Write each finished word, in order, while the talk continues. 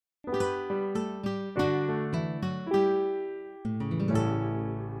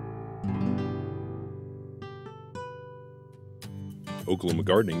Oklahoma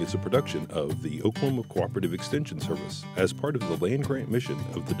Gardening is a production of the Oklahoma Cooperative Extension Service as part of the land grant mission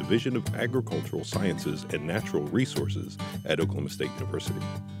of the Division of Agricultural Sciences and Natural Resources at Oklahoma State University,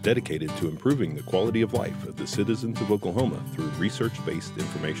 dedicated to improving the quality of life of the citizens of Oklahoma through research-based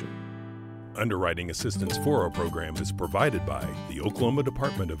information. Underwriting assistance for our program is provided by the Oklahoma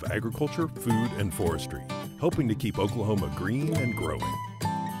Department of Agriculture, Food, and Forestry, helping to keep Oklahoma green and growing.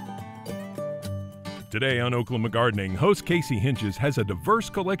 Today on Oklahoma Gardening, host Casey Hentges has a diverse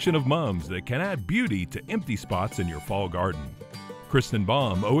collection of mums that can add beauty to empty spots in your fall garden. Kristen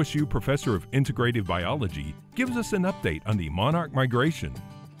Baum, OSU Professor of Integrative Biology, gives us an update on the Monarch Migration.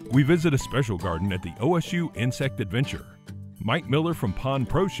 We visit a special garden at the OSU Insect Adventure. Mike Miller from Pond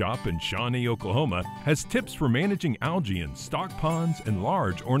Pro Shop in Shawnee, Oklahoma, has tips for managing algae in stock ponds and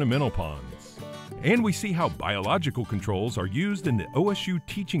large ornamental ponds. And we see how biological controls are used in the OSU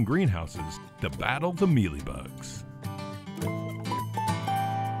teaching greenhouses to battle the mealybugs.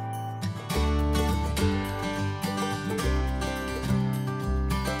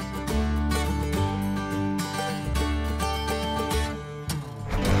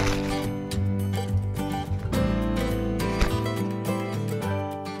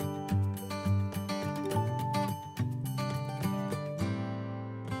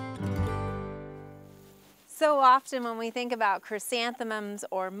 So often when we think about chrysanthemums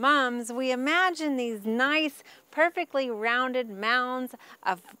or mums, we imagine these nice, perfectly rounded mounds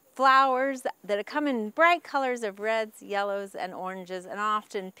of flowers that come in bright colors of reds, yellows, and oranges, and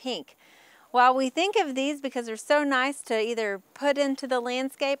often pink. While we think of these because they're so nice to either put into the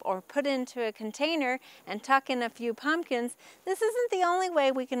landscape or put into a container and tuck in a few pumpkins, this isn't the only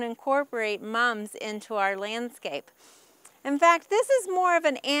way we can incorporate mums into our landscape. In fact, this is more of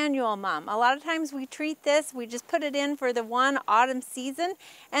an annual mum. A lot of times we treat this, we just put it in for the one autumn season,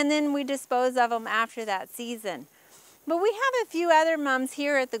 and then we dispose of them after that season. But we have a few other mums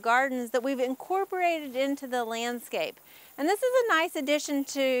here at the gardens that we've incorporated into the landscape. And this is a nice addition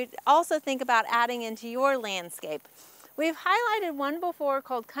to also think about adding into your landscape. We've highlighted one before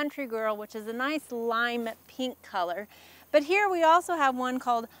called Country Girl, which is a nice lime pink color. But here we also have one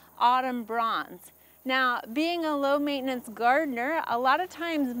called Autumn Bronze. Now, being a low-maintenance gardener, a lot of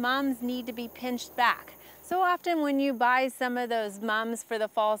times mums need to be pinched back. So often when you buy some of those mums for the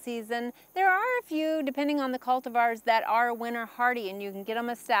fall season, there are a few, depending on the cultivars, that are winter hardy and you can get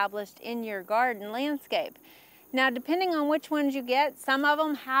them established in your garden landscape. Now, depending on which ones you get, some of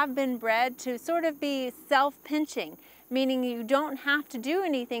them have been bred to sort of be self-pinching, meaning you don't have to do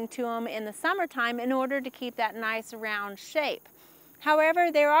anything to them in the summertime in order to keep that nice round shape.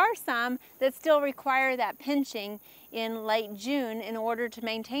 However, there are some that still require that pinching in late June in order to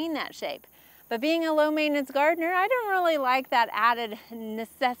maintain that shape. But being a low maintenance gardener, I don't really like that added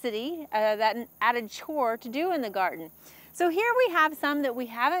necessity, that added chore to do in the garden. So here we have some that we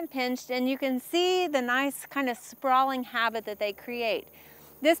haven't pinched, and you can see the nice kind of sprawling habit that they create.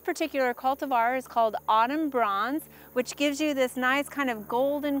 This particular cultivar is called Autumn Bronze, which gives you this nice kind of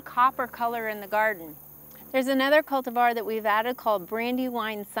golden copper color in the garden. There's another cultivar that we've added called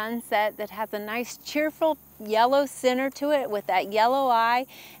Brandywine Sunset that has a nice cheerful yellow center to it with that yellow eye,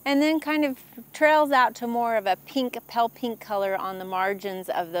 and then kind of trails out to more of a pink, pale pink color on the margins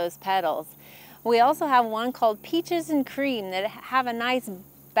of those petals. We also have one called Peaches and Cream that have a nice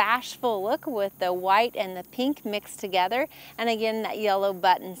bashful look with the white and the pink mixed together, and again that yellow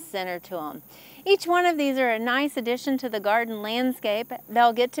button center to them. Each one of these are a nice addition to the garden landscape.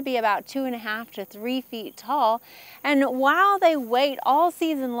 They'll get to be about 2.5 to 3 feet tall, and while they wait all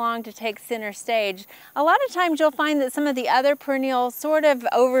season long to take center stage, a lot of times you'll find that some of the other perennials sort of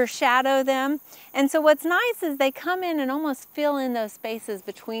overshadow them. And so what's nice is they come in and almost fill in those spaces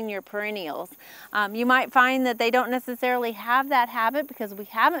between your perennials. You might find that they don't necessarily have that habit because we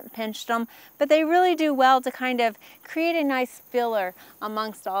haven't pinched them, but they really do well to kind of create a nice filler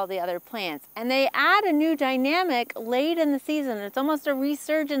amongst all the other plants. And they add a new dynamic late in the season. It's almost a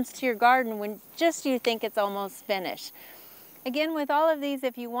resurgence to your garden when just you think it's almost finished. Again, with all of these,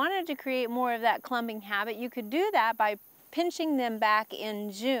 if you wanted to create more of that clumping habit, you could do that by pinching them back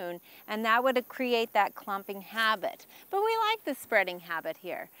in June, and that would create that clumping habit. But we like the spreading habit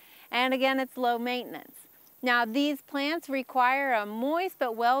here. And again, it's low maintenance. Now, these plants require a moist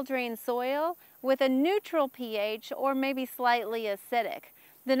but well-drained soil with a neutral pH or maybe slightly acidic.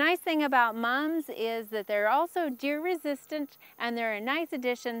 The nice thing about mums is that they're also deer resistant, and they're a nice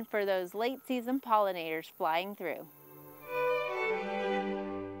addition for those late season pollinators flying through.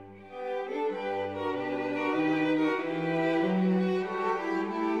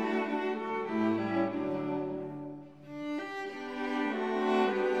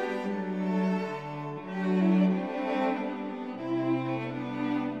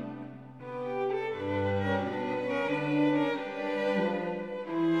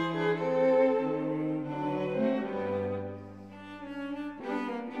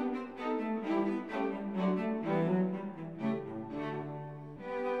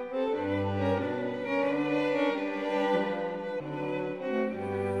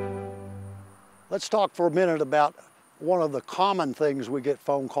 Let's talk for a minute about one of the common things we get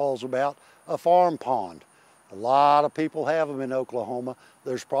phone calls about, a farm pond. A lot of people have them in Oklahoma.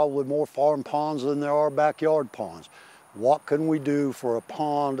 There's probably more farm ponds than there are backyard ponds. What can we do for a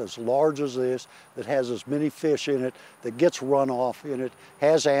pond as large as this, that has as many fish in it, that gets runoff in it,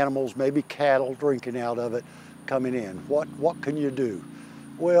 has animals, maybe cattle drinking out of it, coming in? What can you do?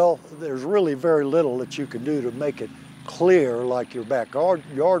 Well, there's really very little that you can do to make it clear like your backyard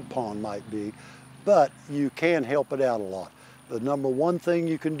pond might be, but you can help it out a lot. The number one thing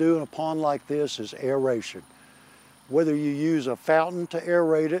you can do in a pond like this is aeration. Whether you use a fountain to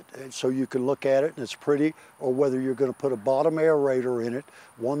aerate it so you can look at it and it's pretty, or whether you're going to put a bottom aerator in it,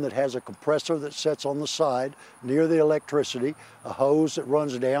 one that has a compressor that sits on the side near the electricity, a hose that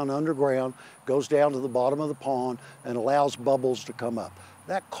runs down underground, goes down to the bottom of the pond and allows bubbles to come up.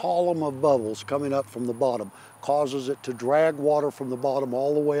 That column of bubbles coming up from the bottom causes it to drag water from the bottom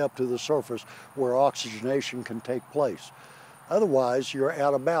all the way up to the surface where oxygenation can take place. Otherwise, you're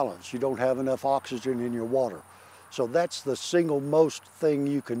out of balance. You don't have enough oxygen in your water. So that's the single most thing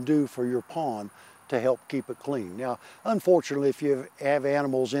you can do for your pond to help keep it clean. Now, unfortunately, if you have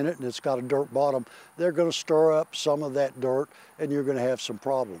animals in it and it's got a dirt bottom, they're going to stir up some of that dirt and you're going to have some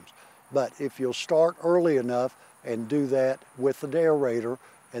problems. But if you'll start early enough and do that with an aerator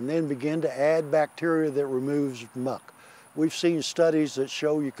and then begin to add bacteria that removes muck. We've seen studies that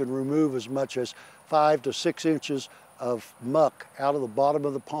show you can remove as much as 5 to 6 inches of muck out of the bottom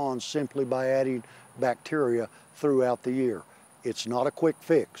of the pond simply by adding bacteria throughout the year. It's not a quick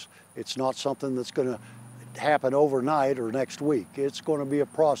fix. It's not something that's going to happen overnight or next week. It's going to be a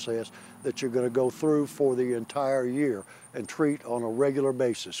process that you're going to go through for the entire year and treat on a regular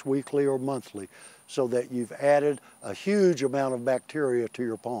basis, weekly or monthly, so that you've added a huge amount of bacteria to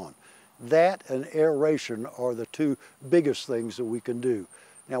your pond. That and aeration are the two biggest things that we can do.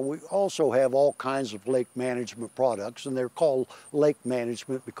 Now, we also have all kinds of lake management products, and they're called lake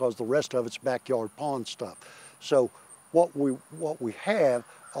management because the rest of it's backyard pond stuff. So what we have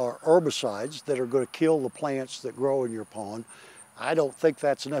are herbicides that are going to kill the plants that grow in your pond. I don't think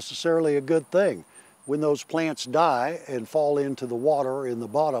that's necessarily a good thing. When those plants die and fall into the water in the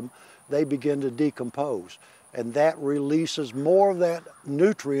bottom, they begin to decompose. And that releases more of that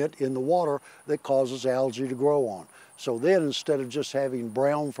nutrient in the water that causes algae to grow on. So then instead of just having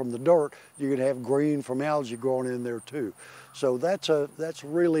brown from the dirt, you're going to have green from algae growing in there too. So that's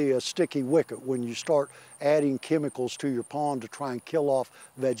really a sticky wicket when you start adding chemicals to your pond to try and kill off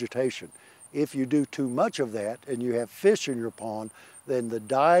vegetation. If you do too much of that and you have fish in your pond, then the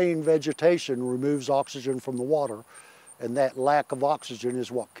dying vegetation removes oxygen from the water, and that lack of oxygen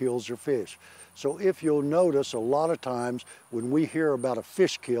is what kills your fish. So if you'll notice, a lot of times when we hear about a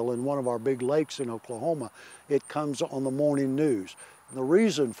fish kill in one of our big lakes in Oklahoma, it comes on the morning news. And the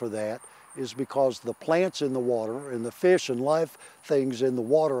reason for that is because the plants in the water and the fish and live things in the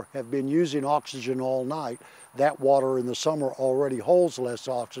water have been using oxygen all night. That water in the summer already holds less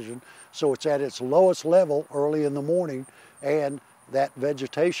oxygen, so it's at its lowest level early in the morning, and that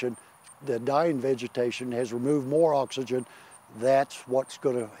vegetation, the dying vegetation, has removed more oxygen. That's what's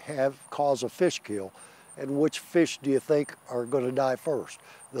going to cause a fish kill. And which fish do you think are going to die first?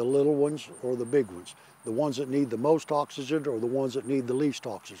 The little ones or the big ones? The ones that need the most oxygen or the ones that need the least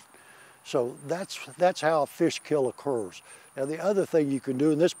oxygen? So that's how a fish kill occurs. Now, the other thing you can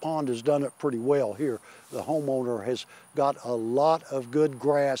do, and this pond has done it pretty well here, the homeowner has got a lot of good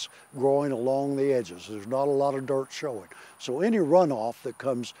grass growing along the edges. There's not a lot of dirt showing. So any runoff that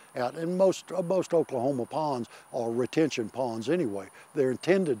comes out, and most Oklahoma ponds are retention ponds anyway. They're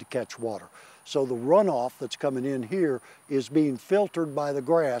intended to catch water. So the runoff that's coming in here is being filtered by the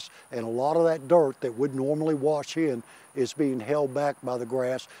grass, and a lot of that dirt that would normally wash in is being held back by the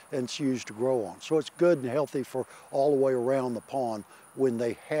grass and it's used to grow on. So it's good and healthy for all the way around the pond when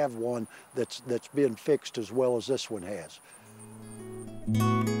they have one that's been fixed as well as this one has.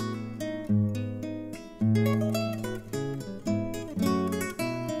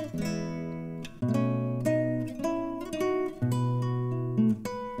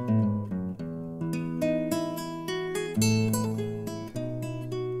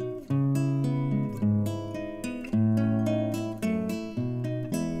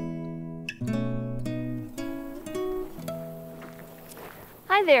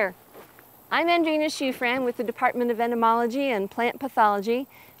 Hi there, I'm Andrine Shufran with the Department of Entomology and Plant Pathology,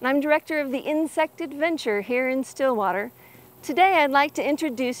 and I'm director of the Insect Adventure here in Stillwater. Today I'd like to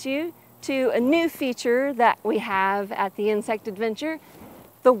introduce you to a new feature that we have at the Insect Adventure,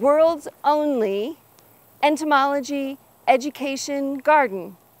 the world's only entomology education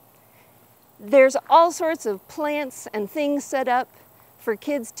garden. There's all sorts of plants and things set up for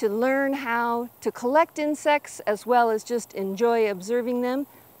kids to learn how to collect insects as well as just enjoy observing them.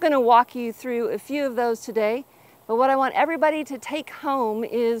 I'm going to walk you through a few of those today, but what I want everybody to take home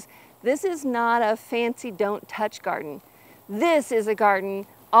is this is not a fancy don't touch garden. This is a garden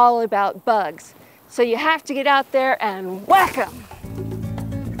all about bugs. So you have to get out there and whack them.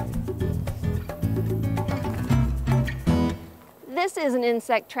 This is an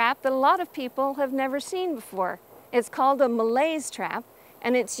insect trap that a lot of people have never seen before. It's called a malaise trap,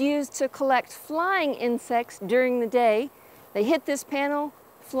 and it's used to collect flying insects during the day. They hit this panel,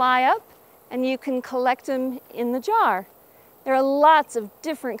 fly up, and you can collect them in the jar. There are lots of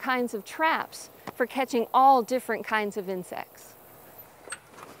different kinds of traps for catching all different kinds of insects.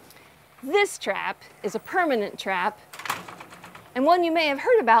 This trap is a permanent trap, and one you may have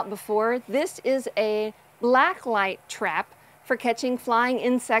heard about before. This is a black light trap for catching flying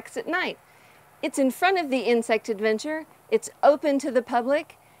insects at night. It's in front of the Insect Adventure. It's open to the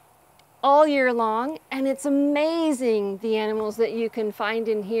public all year long, and it's amazing the animals that you can find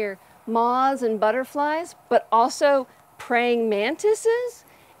in here. Moths and butterflies, but also praying mantises,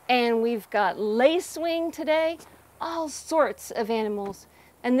 and we've got lacewing today, all sorts of animals.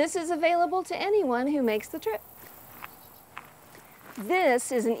 And this is available to anyone who makes the trip.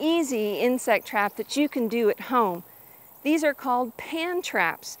 This is an easy insect trap that you can do at home. These are called pan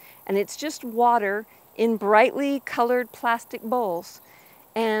traps, and it's just water in brightly colored plastic bowls.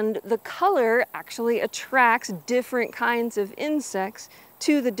 And the color actually attracts different kinds of insects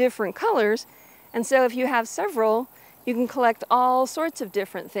to the different colors. And so if you have several, you can collect all sorts of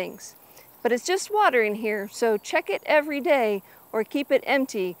different things. But it's just water in here, so check it every day or keep it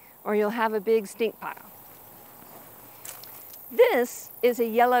empty, or you'll have a big stink pile. This is a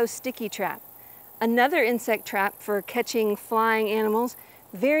yellow sticky trap. Another insect trap for catching flying animals.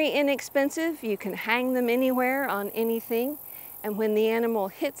 Very inexpensive. You can hang them anywhere on anything. And when the animal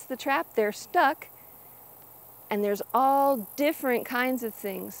hits the trap, they're stuck. And there's all different kinds of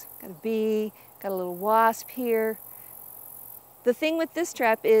things. Got a bee, got a little wasp here. The thing with this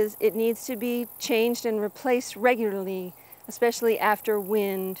trap is it needs to be changed and replaced regularly, especially after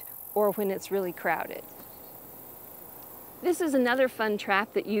wind or when it's really crowded. This is another fun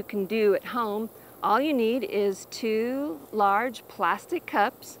trap that you can do at home. All you need is 2 large plastic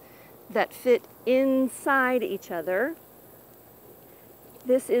cups that fit inside each other.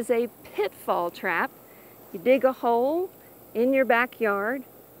 This is a pitfall trap. You dig a hole in your backyard,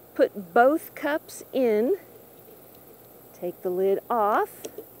 put both cups in, take the lid off.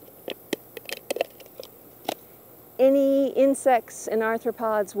 Any insects and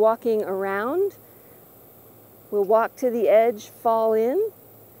arthropods walking around will walk to the edge, fall in,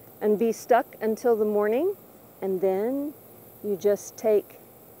 and be stuck until the morning. And then you just take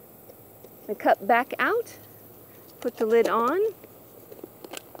the cup back out, put the lid on,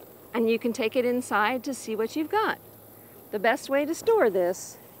 and you can take it inside to see what you've got. The best way to store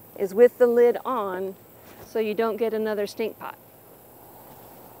this is with the lid on so you don't get another stink pot.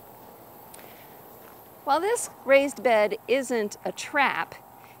 While this raised bed isn't a trap,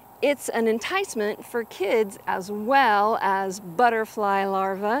 it's an enticement for kids as well as butterfly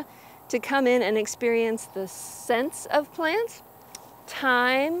larvae to come in and experience the scents of plants.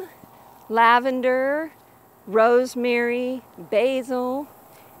 Thyme, lavender, rosemary, basil.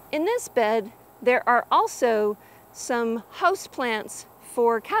 In this bed, there are also some host plants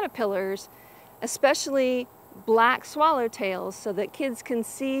for caterpillars, especially black swallowtails, so that kids can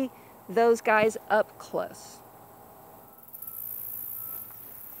see those guys up close.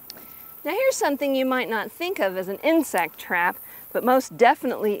 Now here's something you might not think of as an insect trap, but most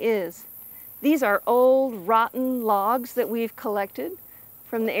definitely is. These are old rotten logs that we've collected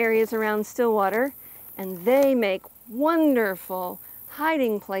from the areas around Stillwater, and they make wonderful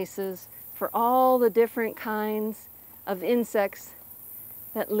hiding places for all the different kinds of insects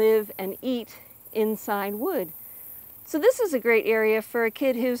that live and eat inside wood. So this is a great area for a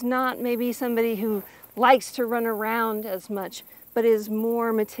kid who's not maybe somebody who likes to run around as much, but is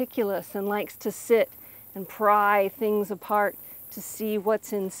more meticulous and likes to sit and pry things apart to see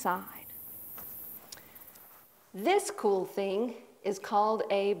what's inside. This cool thing is called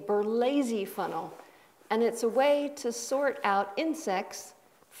a Berlazy funnel, and it's a way to sort out insects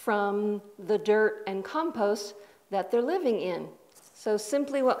from the dirt and compost that they're living in. So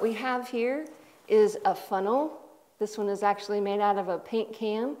simply what we have here is a funnel. This one is actually made out of a paint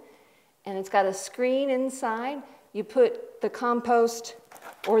can, and it's got a screen inside. You put the compost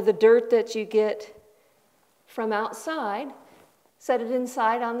or the dirt that you get from outside, set it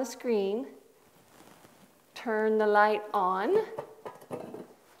inside on the screen, turn the light on,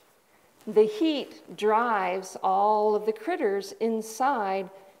 The heat drives all of the critters inside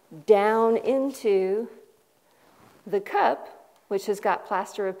down into the cup, which has got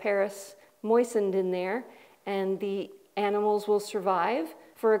plaster of Paris moistened in there, and the animals will survive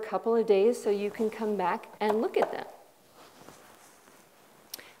for a couple of days so you can come back and look at them.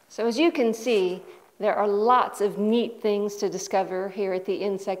 So as you can see, there are lots of neat things to discover here at the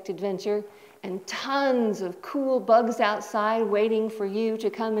Insect Adventure, and tons of cool bugs outside waiting for you to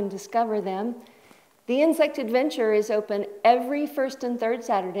come and discover them. The Insect Adventure is open every first and third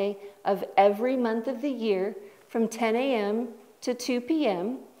Saturday of every month of the year from 10 a.m. to 2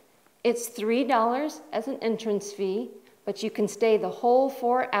 p.m. It's $3 as an entrance fee, but you can stay the whole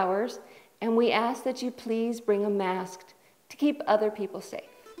 4 hours, and we ask that you please bring a mask to keep other people safe.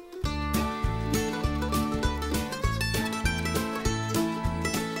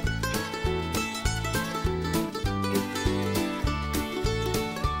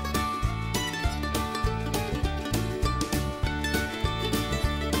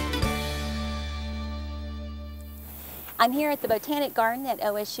 I'm here at the Botanic Garden at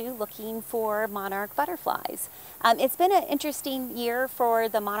OSU looking for monarch butterflies. It's been an interesting year for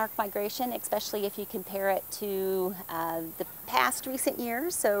the monarch migration, especially if you compare it to the past recent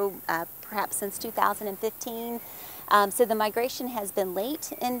years, so perhaps since 2015. So the migration has been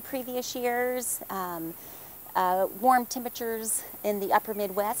late in previous years. Warm temperatures in the upper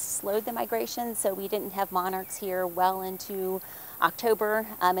Midwest slowed the migration, so we didn't have monarchs here well into October,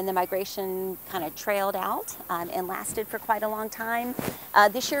 and the migration kind of trailed out and lasted for quite a long time.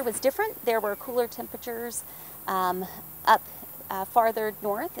 This year was different. There were cooler temperatures up farther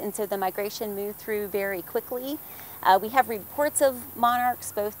north, and so the migration moved through very quickly. We have reports of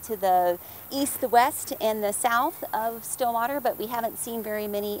monarchs both to the east, the west, and the south of Stillwater, but we haven't seen very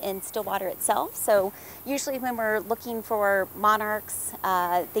many in Stillwater itself. So usually when we're looking for monarchs,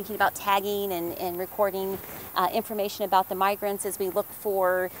 thinking about tagging and recording information about the migrants, as we look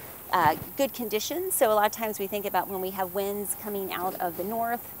for good conditions. So a lot of times we think about when we have winds coming out of the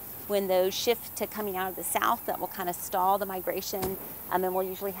north, when those shift to coming out of the south, that will kind of stall the migration, and we'll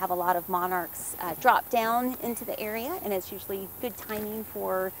usually have a lot of monarchs drop down into the area, and it's usually good timing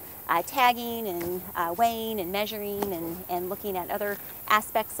for tagging and weighing and measuring and looking at other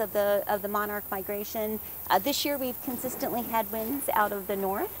aspects of the monarch migration. This year we've consistently had winds out of the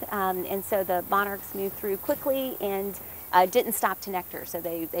north, and so the monarchs moved through quickly and didn't stop to nectar, so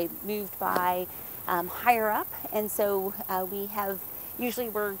they moved by higher up, and so usually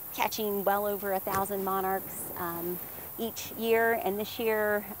we're catching well over 1,000 monarchs each year, and this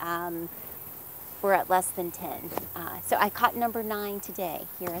year we're at less than 10. So I caught number 9 today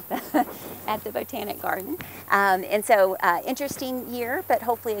here at the Botanic Garden. And so interesting year, but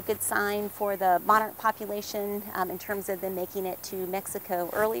hopefully a good sign for the monarch population in terms of them making it to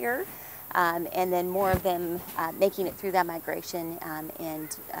Mexico earlier, and then more of them making it through that migration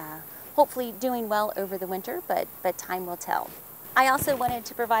and hopefully doing well over the winter, but time will tell. I also wanted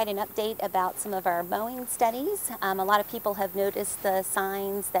to provide an update about some of our mowing studies. A lot of people have noticed the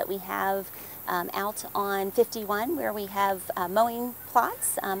signs that we have out on 51 where we have mowing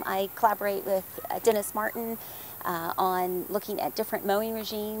plots. I collaborate with Dennis Martin on looking at different mowing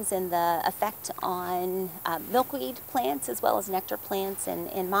regimes and the effect on milkweed plants as well as nectar plants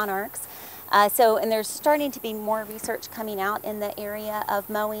and monarchs. And there's starting to be more research coming out in the area of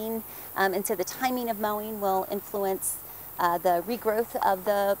mowing, and so the timing of mowing will influence the regrowth of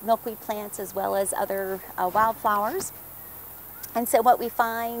the milkweed plants as well as other wildflowers. And so what we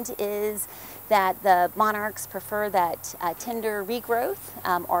find is that the monarchs prefer that tender regrowth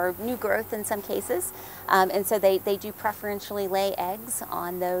or new growth in some cases. And so they do preferentially lay eggs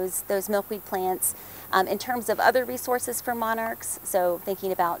on those milkweed plants. In terms of other resources for monarchs, so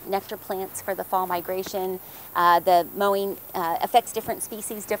thinking about nectar plants for the fall migration, the mowing affects different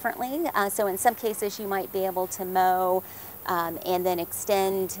species differently. So in some cases you might be able to mow and then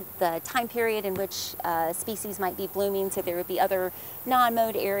extend the time period in which species might be blooming, so there would be other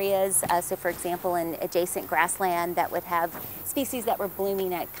non-mowed areas. So for example, in adjacent grassland that would have species that were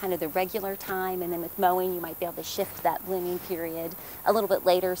blooming at kind of the regular time, and then with mowing you might be able to shift that blooming period a little bit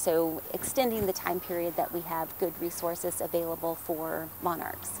later, so extending the time period that we have good resources available for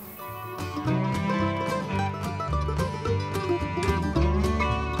monarchs.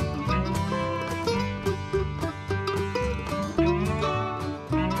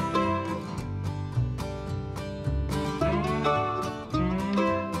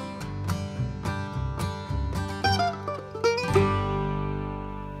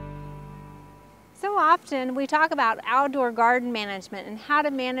 Often we talk about outdoor garden management and how to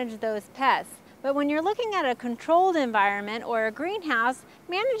manage those pests, But when you're looking at a controlled environment or a greenhouse,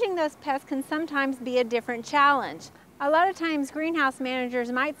 managing those pests can sometimes be a different challenge. A lot of times greenhouse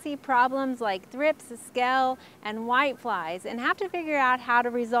managers might see problems like thrips, scale, and whiteflies and have to figure out how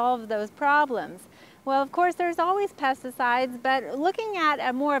to resolve those problems. Well, of course, there's always pesticides, but looking at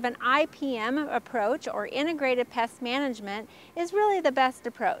a more of an IPM approach or integrated pest management is really the best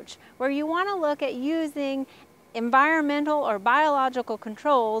approach, where you want to look at using environmental or biological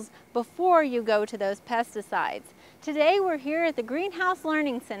controls before you go to those pesticides. Today we're here at the Greenhouse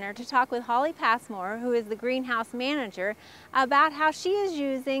Learning Center to talk with Holly Pasmore, who is the greenhouse manager, about how she is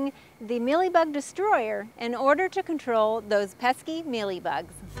using the Mealybug Destroyer in order to control those pesky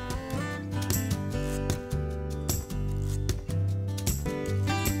mealybugs.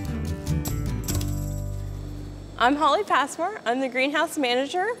 I'm Holly Pasmore. I'm the greenhouse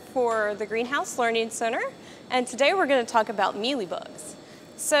manager for the Greenhouse Learning Center, and today we're going to talk about mealybugs.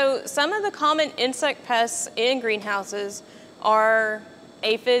 So some of the common insect pests in greenhouses are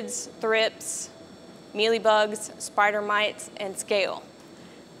aphids, thrips, mealybugs, spider mites, and scale.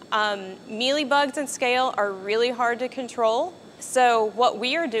 Mealybugs and scale are really hard to control. So what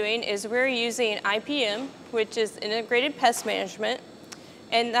we are doing is we're using IPM, which is Integrated Pest Management,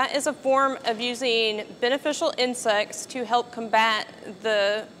 and that is a form of using beneficial insects to help combat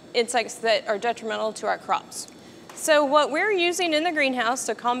the insects that are detrimental to our crops. So what we're using in the greenhouse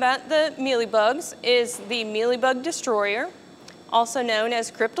to combat the mealybugs is the Mealybug Destroyer, also known as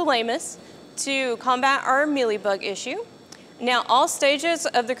Cryptolaemus, to combat our mealybug issue. Now, all stages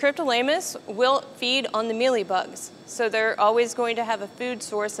of the Cryptolaemus will feed on the mealybugs, so they're always going to have a food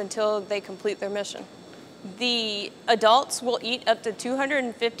source until they complete their mission. The adults will eat up to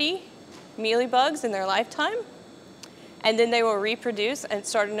 250 mealybugs in their lifetime, and then they will reproduce and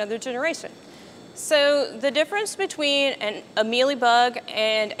start another generation. So the difference between a mealybug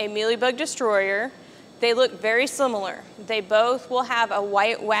and a Mealybug Destroyer, they look very similar. They both will have a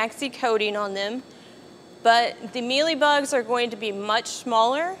white waxy coating on them, but the mealybugs are going to be much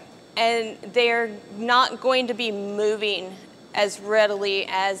smaller and they're not going to be moving as readily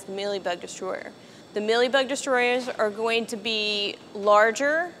as the Mealybug Destroyer. The Mealybug Destroyers are going to be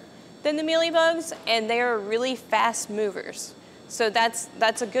larger than the mealybugs, and they are really fast movers. So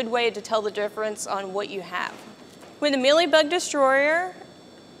that's a good way to tell the difference on what you have. When the Mealybug Destroyer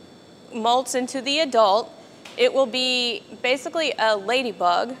molts into the adult, it will be basically a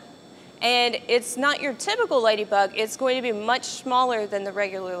ladybug, and it's not your typical ladybug. It's going to be much smaller than the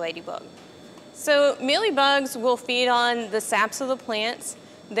regular ladybug. So mealybugs will feed on the saps of the plants.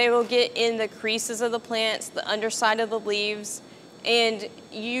 They will get in the creases of the plants, the underside of the leaves, and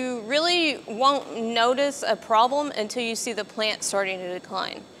you really won't notice a problem until you see the plant starting to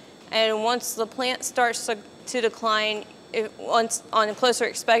decline. And once the plant starts to decline, once on a closer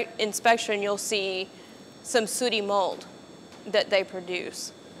inspection, you'll see some sooty mold that they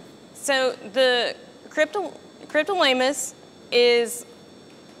produce. So the Cryptolaemus is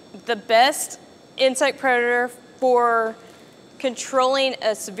the best insect predator for controlling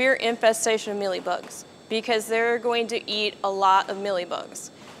a severe infestation of mealybugs, because they're going to eat a lot of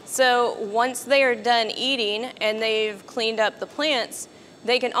mealybugs. So once they are done eating and they've cleaned up the plants,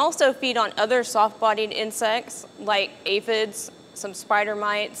 they can also feed on other soft-bodied insects like aphids, some spider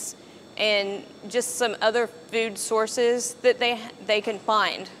mites, and just some other food sources that they can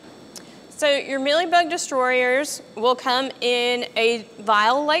find. So your Mealybug Destroyers will come in a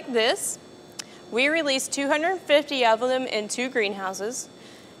vial like this. We release 250 of them in 2 greenhouses.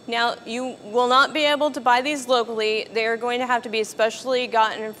 Now, you will not be able to buy these locally. They are going to have to be specially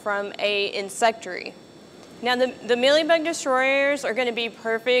gotten from an insectary. Now, the Mealybug Destroyers are going to be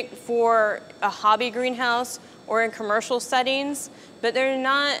perfect for a hobby greenhouse or in commercial settings, but they're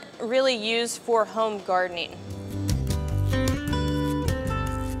not really used for home gardening.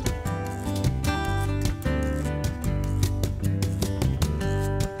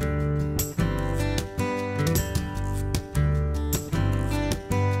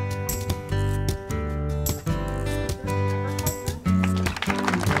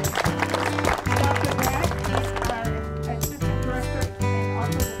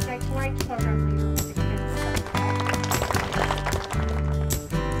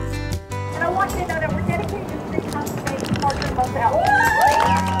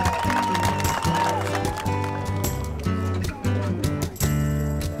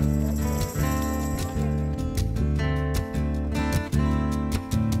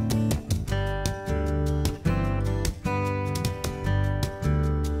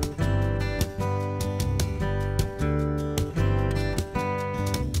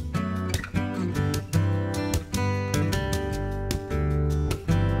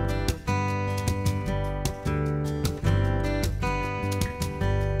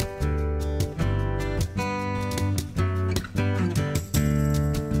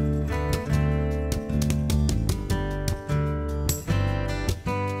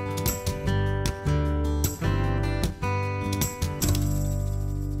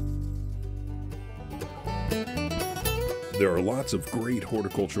 There are lots of great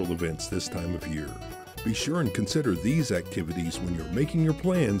horticultural events this time of year. Be sure and consider these activities when you're making your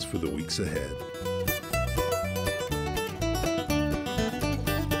plans for the weeks ahead.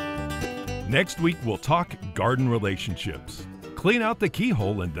 Next week, we'll talk garden relationships. Clean out the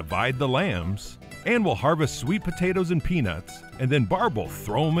keyhole and divide the lambs. And we'll harvest sweet potatoes and peanuts, and then Barb will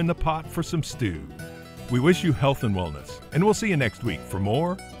throw them in the pot for some stew. We wish you health and wellness, and we'll see you next week for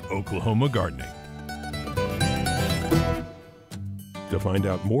more Oklahoma Gardening. To find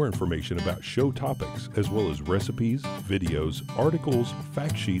out more information about show topics, as well as recipes, videos, articles,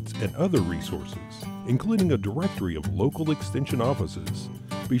 fact sheets, and other resources, including a directory of local extension offices,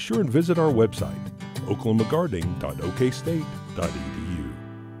 be sure and visit our website, oklahomagardening.okstate.edu.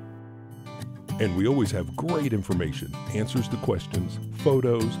 And we always have great information, answers to questions,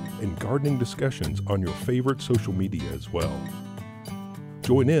 photos, and gardening discussions on your favorite social media as well.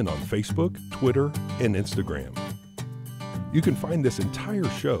 Join in on Facebook, Twitter, and Instagram. You can find this entire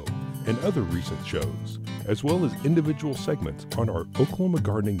show and other recent shows, as well as individual segments on our Oklahoma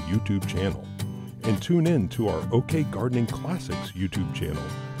Gardening YouTube channel. And tune in to our OK Gardening Classics YouTube channel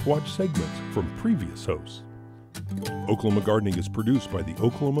to watch segments from previous hosts. Oklahoma Gardening is produced by the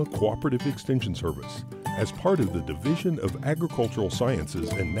Oklahoma Cooperative Extension Service as part of the Division of Agricultural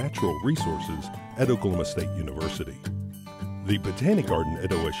Sciences and Natural Resources at Oklahoma State University. The Botanic Garden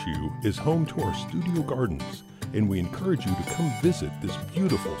at OSU is home to our studio gardens, and we encourage you to come visit this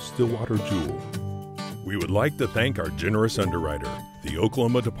beautiful Stillwater jewel. We would like to thank our generous underwriter, the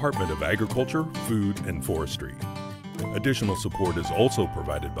Oklahoma Department of Agriculture, Food, and Forestry. Additional support is also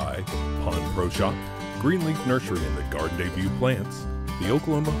provided by Pond Pro Shop, Greenleaf Nursery and the Garden Debut Plants, the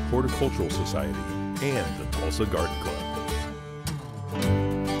Oklahoma Horticultural Society, and the Tulsa Garden Club.